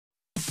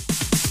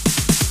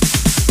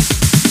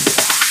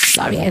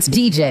Sorry ass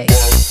DJ.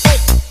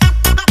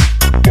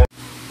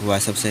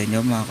 What's up sa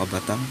inyo mga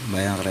kabatang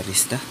bayang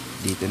karalista.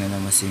 Dito na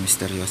naman si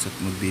Mr. Yos at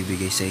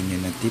magbibigay sa inyo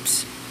ng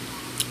tips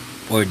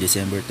for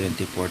December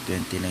 24,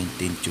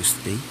 2019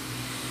 Tuesday.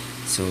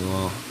 So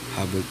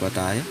habol pa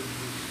tayo,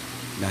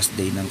 last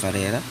day ng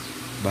karera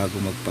bago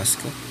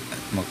magpasko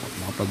at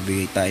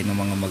makapagbigay tayo ng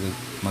mga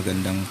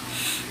magandang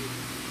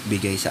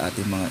bigay sa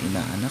ating mga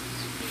inaanak.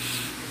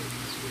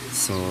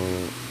 So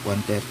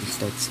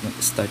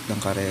 1:30 start ng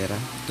karera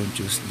itong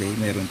Tuesday.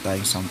 Meron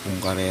tayong 10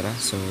 karera,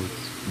 so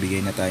bigay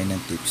na tayo ng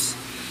tips.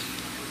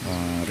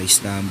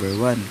 Race number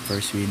 1,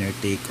 first winner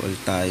take all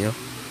tayo,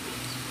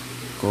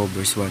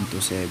 covers 1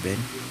 to 7.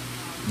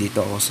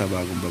 Dito ako sa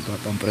bagong baba,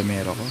 pang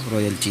primero ko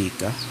Royal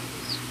Chica,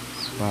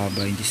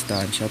 pahaba yung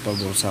distansya,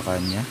 pabor sa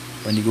kanya.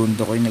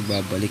 Panigundo ko yung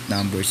nagbabalik,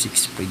 number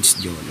 6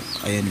 Prince Jolo.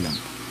 Ayan lang.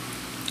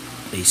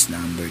 Race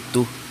number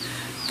 2,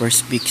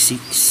 first pick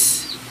 6,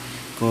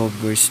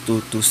 covers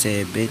 2 to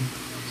 7.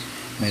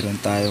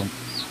 Meron tayong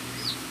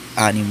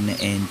 6 na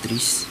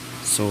entries.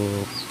 So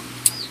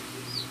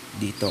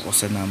dito ako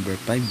sa number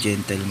 5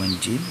 Gentleman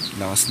Gym,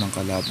 lakas ng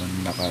kalaban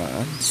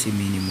nakaraan, si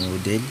Mini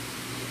Model.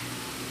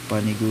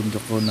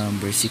 Panigundo ko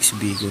number 6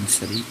 Bigon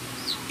Street.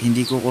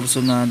 Hindi ko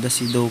kursonada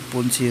si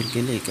Dopon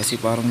Circle kasi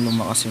parang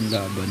lumakas yung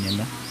laban niya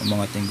na, ang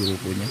mga ting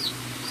grupo niya.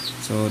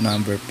 So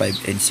number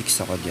 5 and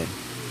 6 ako dyan,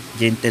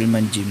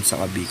 Gentleman Gym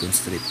sa Beacon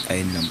Street.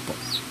 Ayun lang po.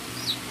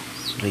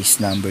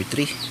 Race number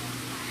 3,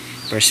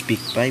 first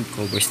pick 5,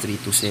 covers 3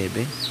 to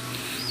 7.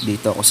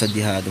 Dito ako sa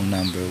dihadong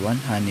number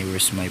 1 Honey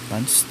Where's My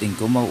Pants. Tingin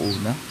ko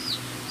mauuna,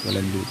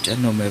 walang lucha,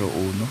 numero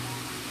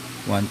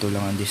 1, 1-2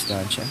 lang ang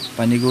distansya.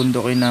 Panigundo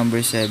ko yung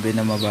number 7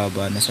 na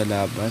mababa na sa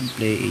laban,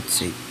 play 8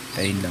 safe.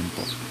 Ayun lang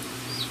po.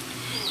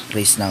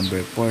 Race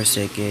number 4,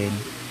 second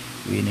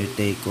winner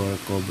take all,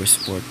 covers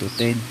 4 to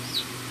 10.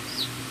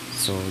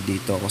 So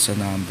dito ako sa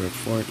number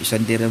 4,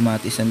 isang di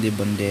Ramati, isang di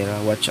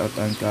Bandera, watch out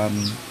ang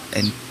coming,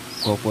 and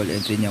couple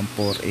entry niyang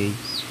 4A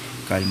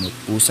Kalmut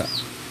Pusa.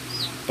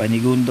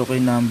 Panigundo ko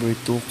yung number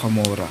 2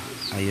 Camora.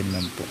 Ayun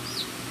lang po.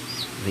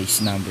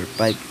 Race number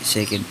 5,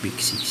 second pick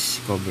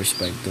 6, covers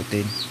 5 to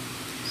 10.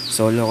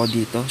 Solo ko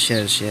dito,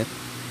 share.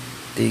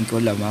 Tingin ko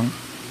lamang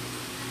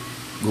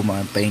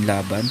gumaan pa yung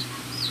laban.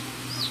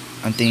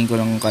 Ang tingin ko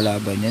lang ang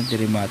kalaban niya,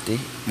 Dirimate,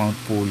 Mount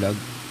Pulag.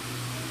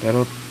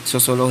 Pero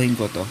susolohin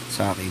ko to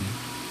sa akin.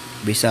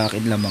 Bisa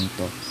akin lamang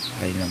to.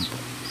 Ayun lang po.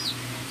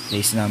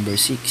 Race number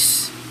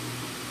 6.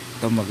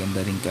 Ito maganda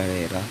rin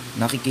karera.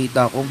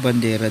 Nakikita ko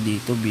bandera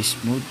dito, beast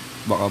mode,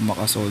 baka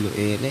makasolo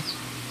ere.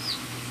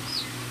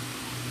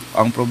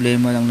 Ang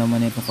problema lang naman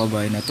itong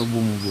kabayo na to,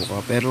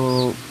 bumubuka.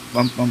 Pero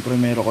ang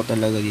primero ko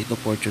talaga dito,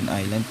 Fortune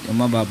Island,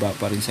 yung mababa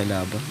pa rin sa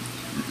laban.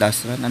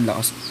 Last run, ang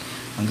lakas,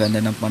 ang ganda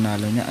ng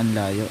panalo niya, ang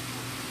layo.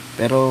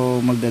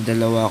 Pero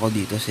magdadalawa ako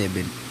dito,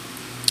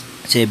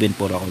 7-4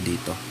 ako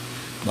dito.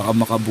 Baka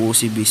makabuo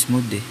si beast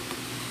mode eh.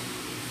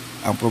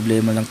 Ang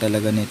problema lang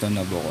talaga nito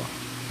na buko.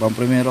 Pang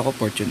primero ko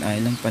Fortune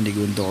Island,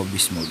 panigundo ko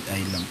beast mode.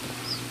 Ayun lang po.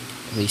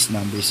 Race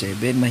number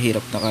 7,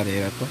 mahirap na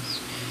karera to.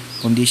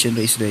 Condition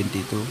race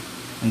 22.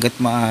 Hanggat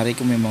maaari,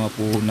 kung may mga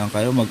puhunan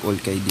kayo, mag-all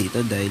kayo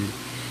dito dahil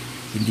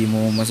hindi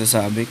mo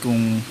masasabi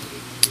kung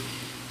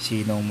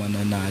sino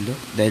mananalo.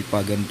 Dahil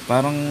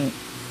parang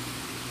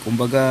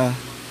kumbaga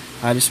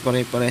halos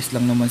pare-pares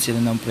lang naman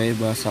sila ng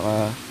preba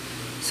saka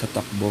sa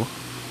takbo.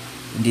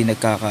 Hindi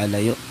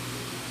nagkakalayo.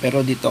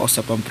 Pero dito ako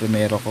sa pang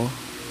primero ko,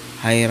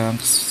 high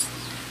ranks,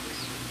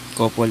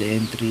 couple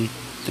entry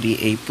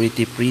 3A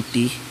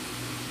pretty.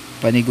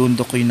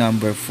 Panigundo ko yung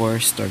number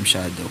 4 Storm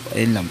Shadow.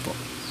 Ayun lang po.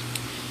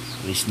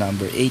 Race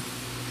number 8.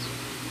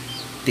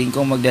 Tingin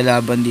ko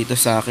maglalaban dito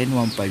sa akin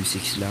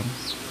 156 lang.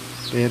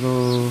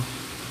 Pero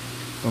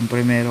pang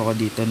primero ko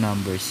dito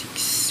number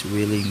 6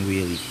 Willing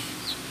Willie.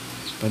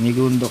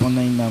 Panigundo ko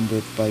na yung number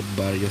 5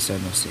 Barrio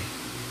San Jose.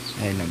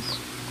 Ayun lang po.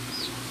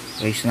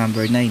 Race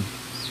number 9.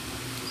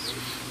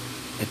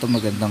 Ito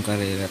magandang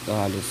karera to,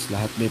 halos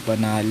lahat may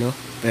panalo.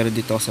 Pero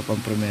dito sa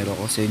pang-primero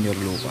ko, Senior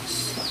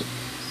Lucas.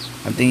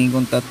 Ang tingin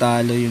kong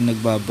tatalo yung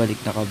nagbabalik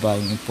na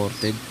kabayong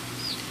imported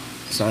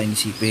sa akin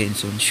si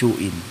Henson, shoe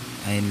in.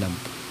 Ayun lang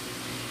po.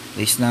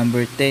 Race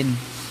number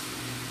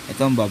 10.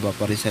 Ito ang baba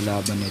pa rin sa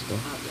laban nito.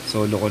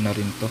 Solo ko na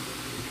rin to.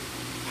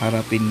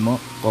 Harapin mo,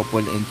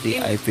 couple entry,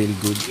 I feel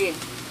good.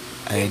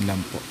 Ayun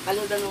lang po.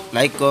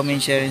 Like, comment,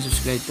 share, and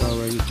subscribe to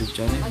our YouTube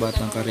channel,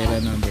 Batang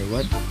Karera number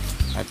 1.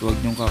 At huwag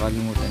niyong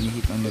kakalimutan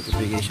i-hit ang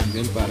notification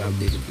bell para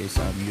updated kayo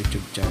sa aming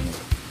YouTube channel.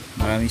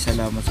 Maraming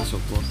salamat sa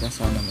suporta.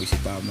 Sana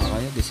magsitama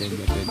kayo.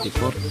 December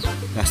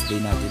 24, last day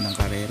natin ng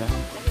karera.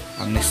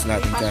 Ang next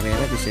natin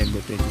karera,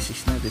 December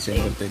 26 na.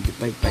 December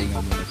 25,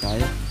 pahinga muna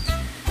tayo.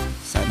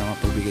 Sana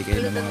mapagbigay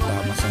kayo ng mga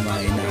tama sa mga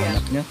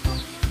inaanak nyo.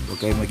 Huwag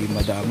kayo maging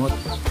madamot.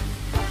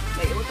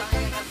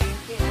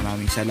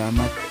 Maraming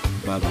salamat.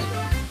 Bye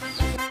bye.